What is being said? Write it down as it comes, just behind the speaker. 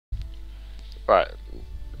Right,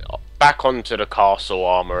 back onto the Castle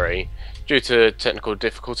Armory. Due to technical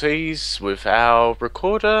difficulties with our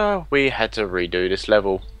recorder, we had to redo this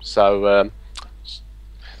level. So,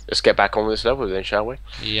 let's get back on this level then, shall we?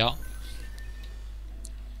 Yeah.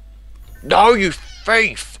 No, you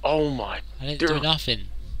thief! Oh my... I didn't do nothing.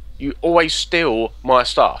 You always steal my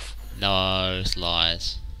stuff. No, it's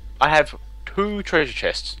lies. I have 2 treasure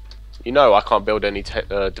chests. You know I can't build any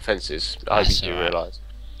defences. I hope you do realise.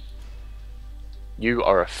 You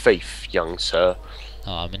are a thief, young sir.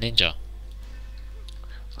 Oh, I'm a ninja.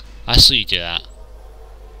 I saw you do that.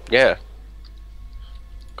 Yeah.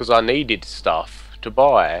 Because I needed stuff to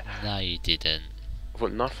buy. No, you didn't. I've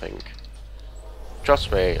got nothing.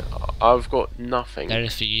 Trust me, I've got nothing. The only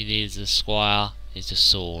thing you need as a squire is a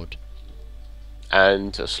sword.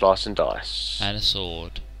 And a slice and dice. And a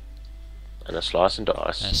sword. And a slice and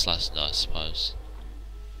dice. And a slice of dice, I suppose.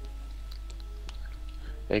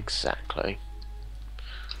 Exactly.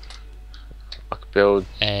 I could build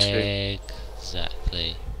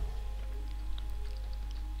Exactly.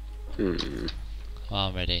 Hmm. Come on,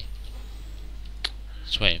 I'm ready.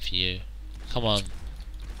 Just waiting for you. Come on.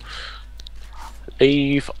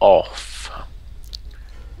 Leave off.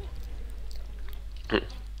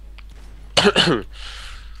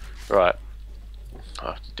 Right. I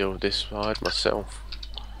have to deal with this side myself.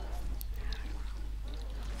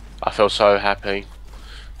 I feel so happy.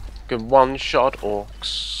 Good one-shot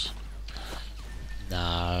orcs.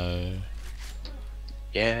 No.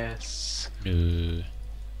 Yes. No.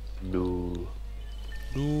 No.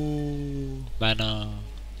 No. Mana.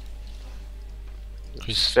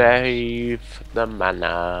 Save the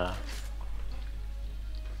mana.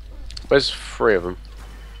 Where's 3 of them?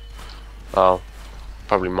 Oh,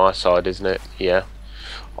 probably my side, isn't it? Yeah.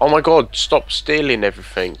 Oh my god, stop stealing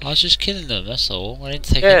everything. I was just killing them, that's all. I didn't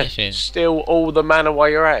take Yeah, anything. steal all the mana while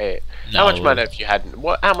you're at it. No. How much mana have you had?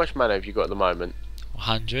 How much mana have you got at the moment?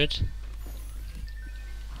 100.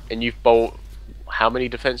 And you've bought how many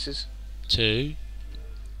defences? 2.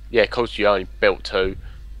 Yeah, of course you only built 2.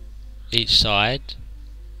 Each side.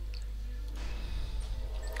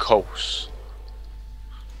 Of course.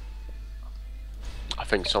 I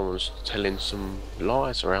think someone's telling some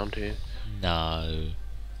lies around here. No.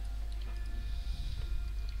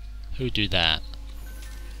 Who do that?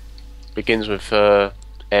 Begins with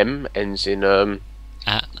M, ends in At.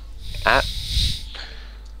 at.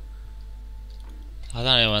 I don't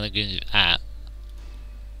know when it begins with at.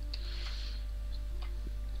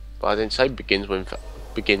 But I didn't say begins with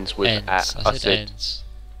Ends. at. I said ends.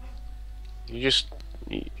 You just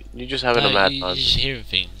having a mad You're time. just hearing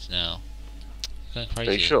things now. You're going crazy.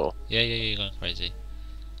 Are you sure? Yeah, you're going crazy.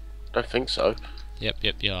 Don't think so. Yep,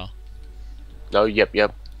 you are. No, yep.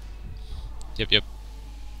 Yep.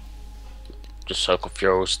 Just so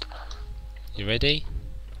confused. You ready?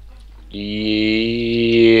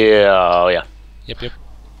 Yeah, oh, yeah. Yep.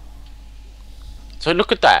 So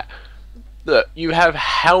look at that. Look, you have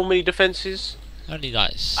how many defences? Only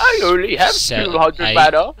like I only have 200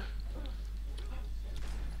 mana.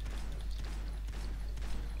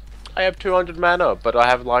 I have 200 mana, but I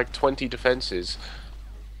have like 20 defences.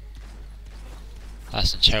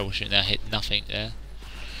 That's some terrible shit there, hit nothing there.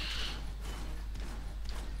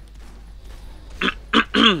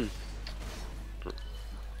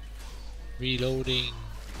 Reloading.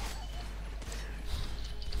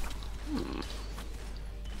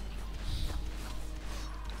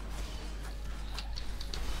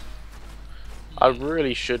 I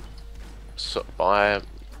really should buy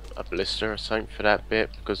a blister or something for that bit,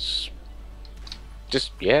 because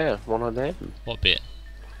just, yeah, one of them. What bit?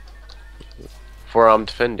 For I'm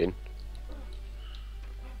defending.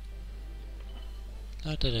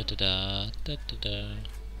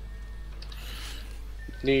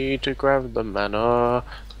 Need to grab the mana,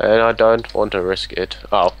 and I don't want to risk it.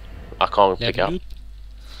 Oh, I can't pick up.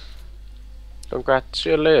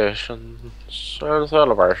 Congratulations and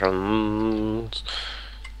celebrations.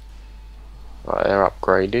 Right, they're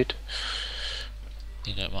upgraded.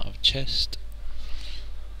 You know, might have a chest.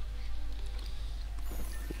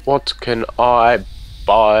 What can I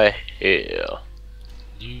buy here?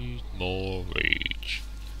 Need more rage.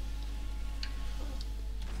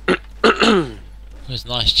 There's a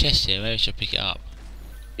nice chest here, maybe I should pick it up.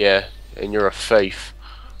 Yeah, and you're a thief.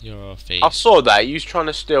 You're a thief. I saw that, you was trying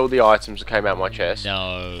to steal the items that came out of my chest.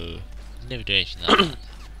 No. Never do anything like that.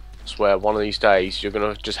 I swear, one of these days you're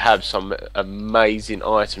gonna just have some amazing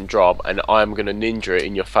item drop, and I'm gonna ninja it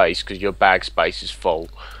in your face because your bag space is full,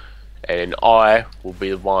 and I will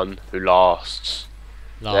be the one who lasts.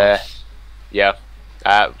 There. Yeah,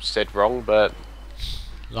 said wrong, but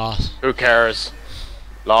Last. who cares?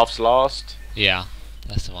 Laughs last. Yeah,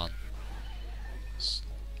 that's the one.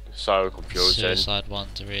 So confusing. Suicide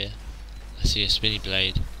ones are here. I see a spinny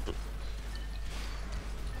blade.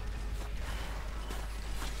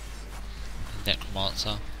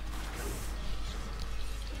 Necromancer.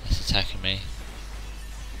 That's attacking me.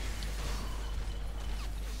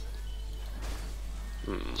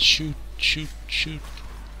 Shoot, shoot, shoot.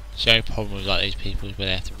 The only problem with like these people is where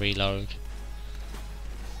they have to reload.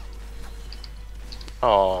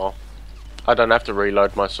 Oh, I don't have to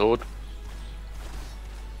reload my sword.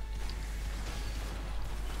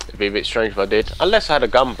 It'd be a bit strange if I did. Unless I had a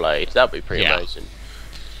gunblade, that'd be pretty amazing.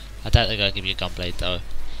 I don't think I'll give you a gunblade though.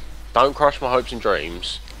 Don't crush my hopes and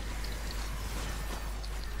dreams.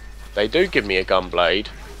 They do give me a gunblade.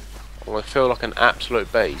 I'm gonna feel like an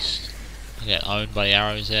absolute beast. You get owned by the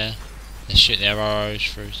arrows there. They shoot their arrows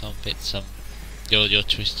through some bits, your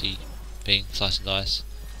twisty thing, slice and dice.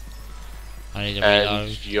 I need a reload.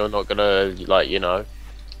 And you're not gonna, like, you know.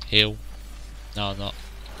 Heal. No, I'm not.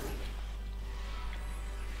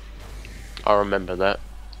 I remember that.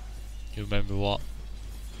 You remember what?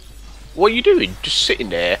 What are you doing? Just sitting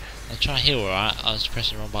there. I'm trying to heal, alright? I was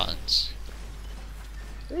pressing the wrong buttons.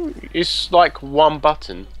 It's like one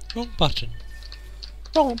button. Wrong button.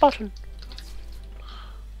 Wrong button.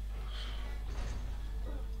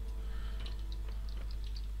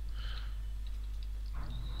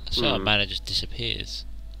 So our mana just disappears.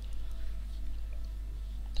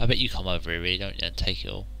 I bet you come over here, really, don't you, and take it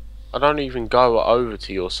all. I don't even go over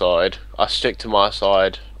to your side. I stick to my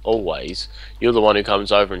side always. You're the one who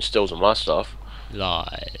comes over and steals all my stuff.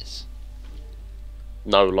 Lies.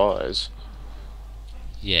 No lies.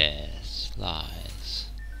 Yes, lies.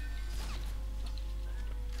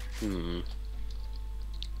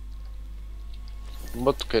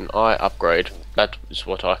 What can I upgrade? That is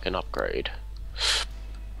what I can upgrade.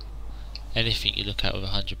 Anything you look at with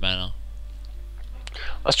 100 mana.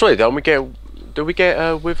 I swear, do we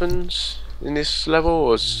get wyverns in this level,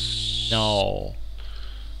 or No.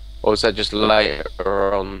 or is that just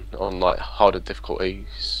later on like harder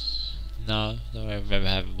difficulties? No, I don't remember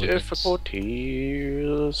having weapons.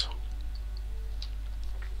 Difficulties.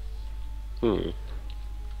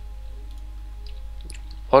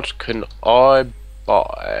 What can I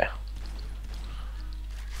buy?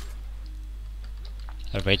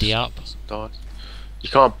 A ready up? You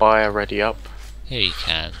can't buy a ready up. Here you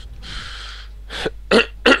can.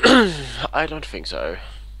 I don't think so.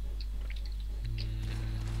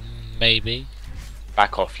 Maybe.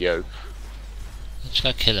 Back off, you. I'm just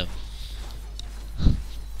gonna kill him.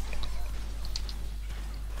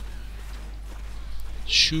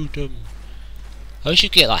 Shoot him. I wish you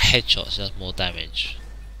could get like headshots, so that's more damage.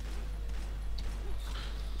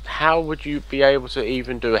 How would you be able to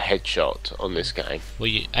even do a headshot on this game? Well,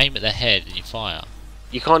 you aim at their head and you fire.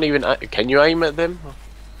 You can't even. Can you aim at them?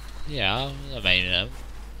 Yeah, I'm aiming at them.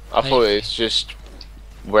 I thought it's just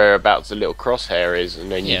whereabouts the little crosshair is,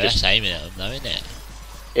 and then you Yeah, just that's aiming at them, though, isn't it?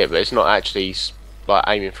 yeah, but it's not actually like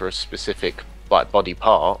aiming for a specific like body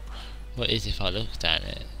part. What is if I look down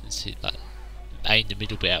it and see like aim the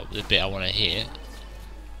middle bit out, the bit I want to hit?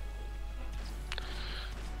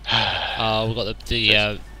 Oh, we've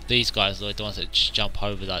got these guys, like the ones that just jump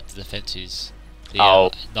over like the fences. The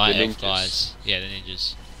night elf guys. Yeah, the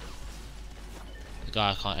ninjas. The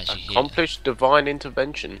guy I can't actually hit. Accomplished divine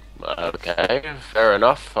intervention. Okay, fair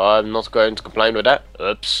enough. I'm not going to complain with that.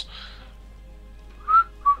 Oops.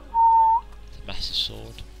 It's a massive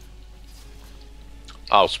sword.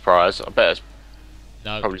 Oh, surprise. I bet it's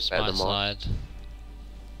No, probably it's better my than mine. side.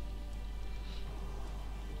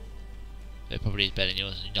 It probably is better than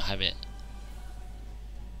yours, and you don't have it.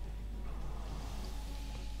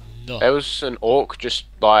 No. There was an orc just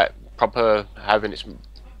like proper having its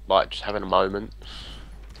like just having a moment.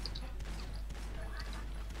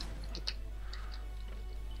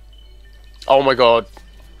 Oh my god.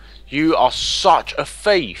 You are such a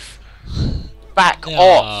thief. Back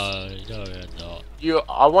off. No, you're not.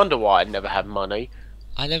 I wonder why I never had money.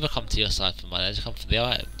 I never come to your side for money, I just come for the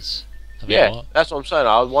items. I mean, Yeah, what? that's what I'm saying.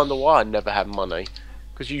 I wonder why I never had money.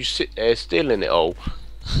 Because you sit there stealing it all.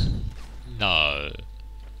 No.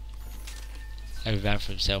 Every man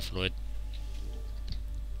for himself, Lloyd.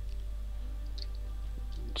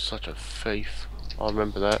 Such a thief. I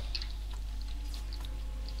remember that.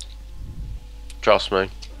 Trust me.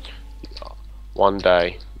 One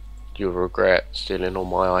day, you'll regret stealing all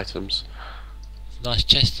my items. Nice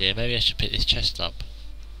chest here, maybe I should pick this chest up.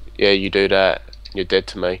 Yeah, you do that, you're dead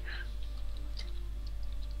to me.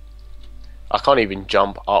 I can't even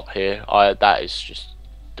jump up here. That is just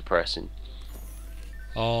depressing.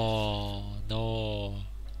 Oh, no.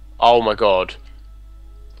 Oh my god.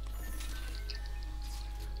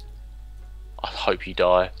 hope you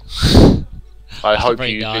die. I That's hope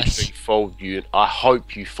very you nice. literally fall. I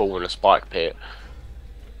hope you fall in a spike pit.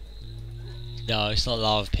 No, it's not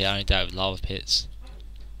lava pit. I only doubt with lava pits.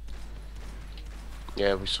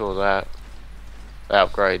 Yeah, we saw that. They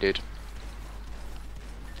upgraded.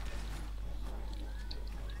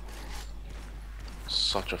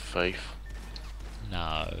 Such a thief.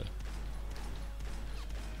 No.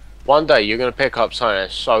 One day you're gonna pick up something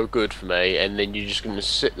that's so good for me, and then you're just gonna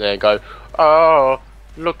sit there and go, "Oh,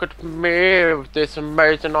 look at me with this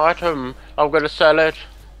amazing item. I'm gonna sell it."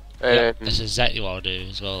 Yeah, And that's exactly what I'll do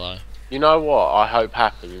as well, though. you know what? I hope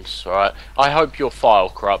happens, right? I hope your file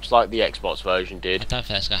corrupts like the Xbox version I did. don't think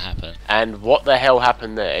that's gonna happen. And what the hell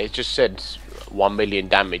happened there? It just said 1 million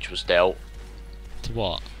damage was dealt. To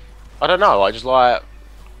what? I don't know. I just like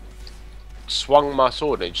swung my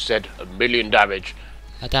sword and it just said 1 million damage.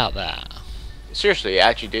 I doubt that. Seriously, it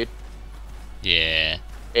actually did. Yeah.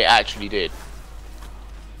 It actually did.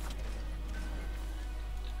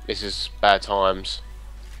 This is bad times.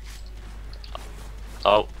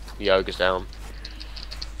 Oh, the ogre's down.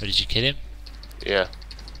 But did you kill him? Yeah.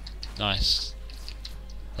 Nice.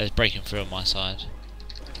 There's breaking through on my side.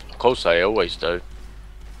 Of course they always do.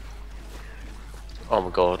 Oh my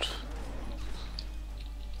god.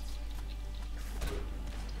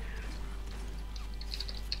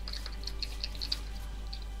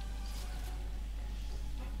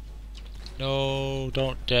 No,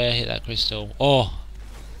 don't dare hit that crystal. Oh!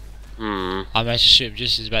 Hmm. I managed to shoot him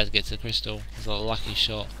just as about to get to the crystal. It was a lucky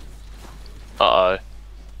shot. Uh oh.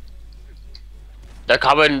 They're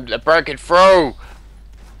coming! They're breaking through!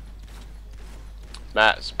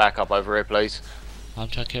 Matt's back up over here, please. I'm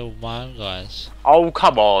trying to kill my own guys. Oh,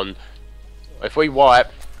 come on. If we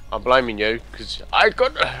wipe, I'm blaming you, because I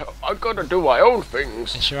gotta do my own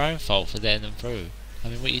things. It's your own fault for letting them through. I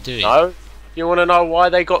mean, what are you doing? No? You want to know why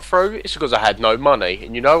they got through? It's because I had no money.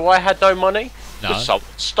 And you know why I had no money? No. Because someone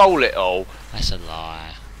stole it all. That's a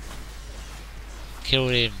lie. Kill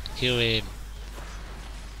him. Kill him.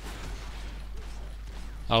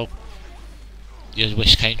 Oh. Your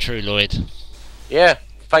wish came true, Lloyd. Yeah,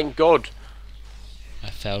 thank God. I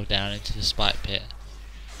fell down into the spike pit.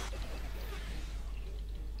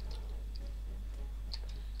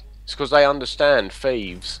 It's because they understand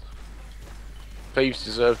thieves. Thieves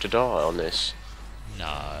deserve to die on this.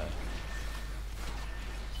 No.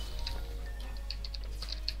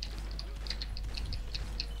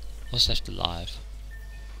 What's left alive?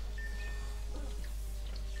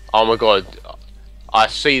 Oh my god. I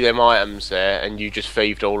see them items there and you just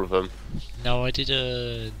thieved all of them. No, I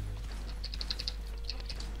didn't.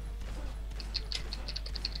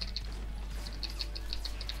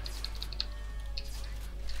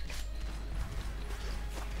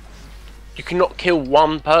 You cannot kill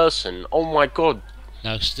one person. Oh my god.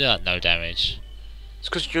 No, still no damage. It's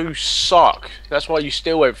because you suck. That's why you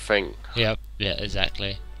steal everything. Yep, yeah,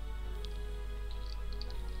 exactly.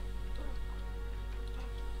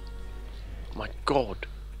 My god.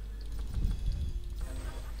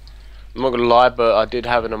 I'm not gonna lie, but I did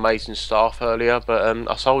have an amazing staff earlier, but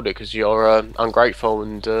I sold it because you're ungrateful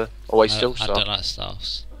and always steal I stuff. don't like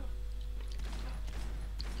staffs.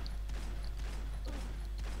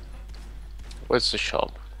 Where's the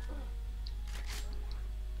shop?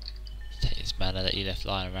 Take this mana that you left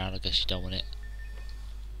lying around, I guess you don't want it.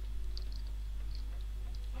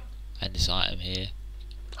 And this item here.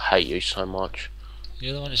 I hate you so much.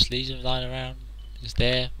 You're the one that just leaves them lying around. It's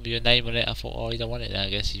there with your name on it. I thought, oh, you don't want it now. I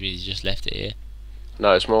guess he really just left it here.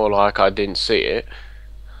 No, it's more like I didn't see it.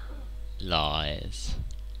 Lies.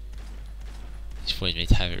 You just wanted me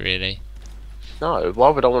to have it, really. No, why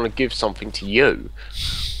would I want to give something to you?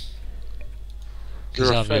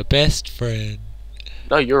 Because I'm your best friend.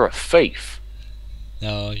 No, you're a thief.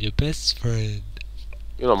 No, I'm your best friend.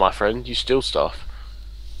 You're not my friend, you steal stuff.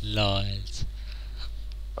 Lies.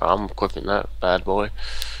 I'm equipping that bad boy.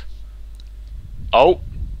 Oh!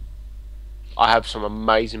 I have some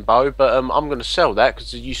amazing bow, but I'm going to sell that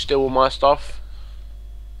because you steal all my stuff.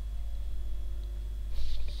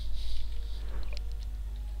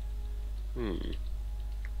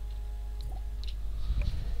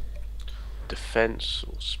 Defense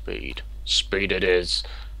or speed? Speed it is.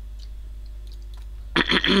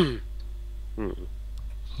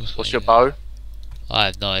 What's your bow? I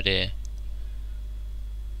have no idea.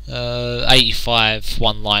 85,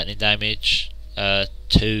 1 lightning damage,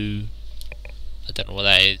 2, I don't know what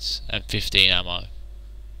that is, and 15 ammo.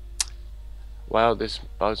 Wow, this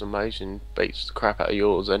bow's amazing. Beats the crap out of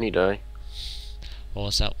yours any day. Well,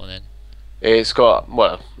 what's that one then? It's got,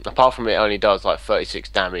 well, apart from it only does like 36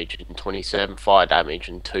 damage and 27 fire damage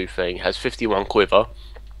and 2 thing. It has 51 quiver,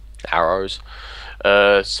 arrows.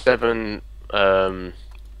 7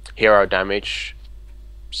 hero damage.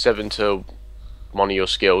 7 to one of your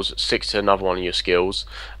skills. 6 to another one of your skills.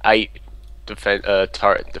 8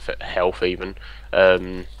 turret health even.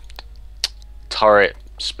 Turret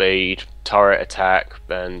speed, turret attack,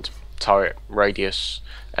 and turret radius,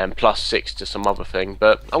 and +6 to some other thing.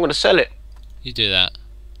 But I'm gonna sell it You do that.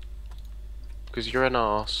 because you're an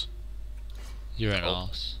arse. You're an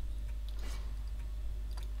arse.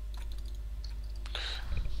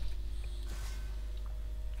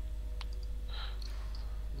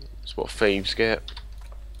 That's what thieves get.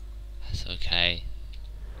 That's okay.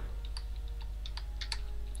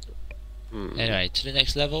 Anyway, to the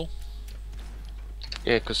next level.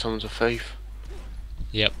 Yeah, because someone's a thief.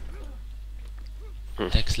 Yep.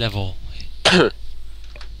 Next level.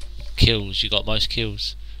 Kills. You got most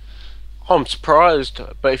kills. I'm surprised,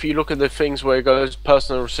 but if you look at the things where it goes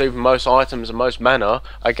person receiving most items and most mana,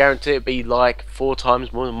 I guarantee it'd be like 4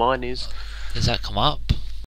 times more than mine is. Does that come up?